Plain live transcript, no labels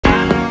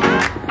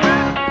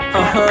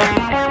Yeah.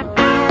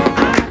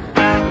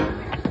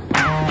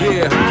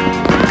 Yeah.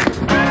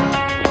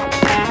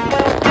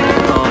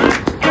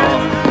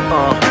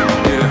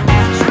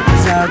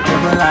 Shorties out there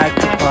would like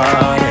to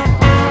party.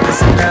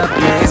 Listen up,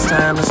 yeah, it's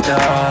time to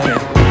start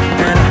it.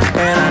 And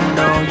I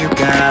know you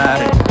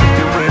got it.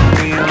 You with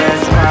me,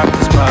 let's rock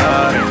this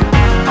party.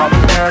 All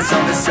the girls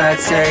on the side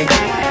say,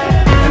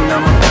 and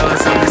all my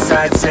fellas on the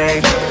side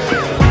say,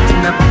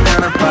 tonight we're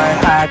gonna fly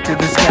high to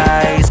the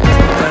skies, 'cause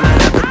we're gonna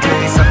have a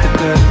taste of the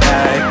good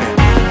life.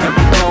 Here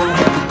we go,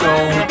 here we go,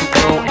 here we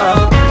go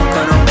up. We're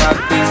gonna rock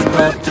this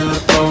club till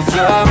it blows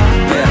up.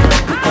 Yeah,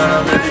 we're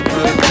gonna live a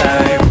good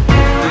life.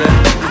 Yeah,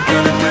 we're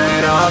gonna do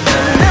it all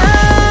night.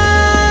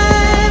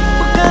 Tonight,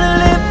 we're gonna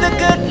live the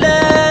good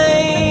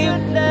life.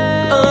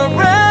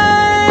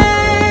 Alright,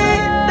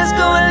 let's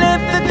go and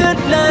live the good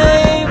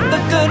life, the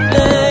good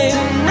life.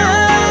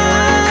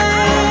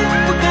 Tonight,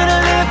 we're gonna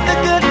live the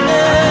good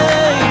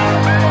life.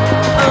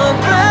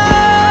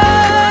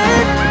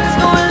 Alright, let's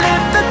go and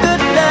live the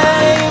good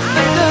life,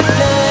 the good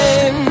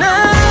life.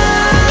 Tonight,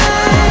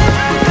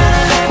 we're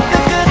gonna live the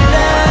good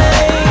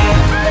life.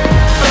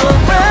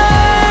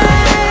 Alright,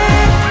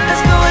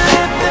 let's go and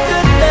live the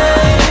good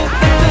life,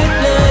 the good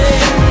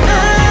life.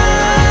 Tonight,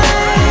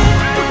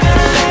 we're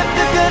gonna live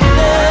the good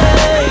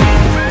life.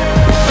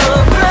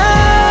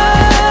 Alright,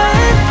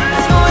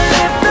 let's go and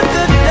live the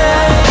good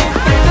life,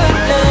 the good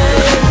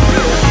life.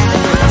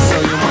 I saw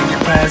you when you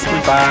passed me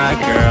by,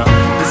 girl.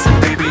 Listen,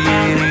 baby,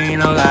 it ain't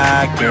no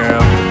lie,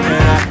 girl.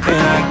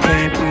 And I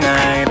can't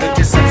deny that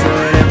you're sexy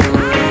with every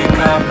way you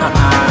caught my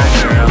eye,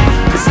 girl.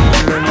 Listen,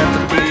 you don't have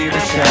to be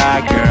the shy,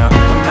 girl.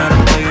 I'm not a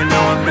player,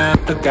 no, I'm not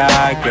the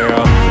guy,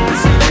 girl.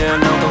 Listen, yeah, I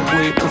know that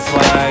we can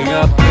fly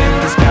up in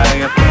the sky.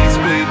 At least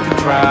we can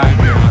try,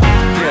 girl.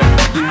 Yeah,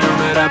 you know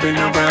that I've been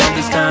around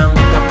this time,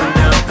 look up and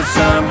down for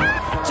some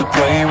to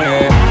play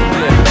with.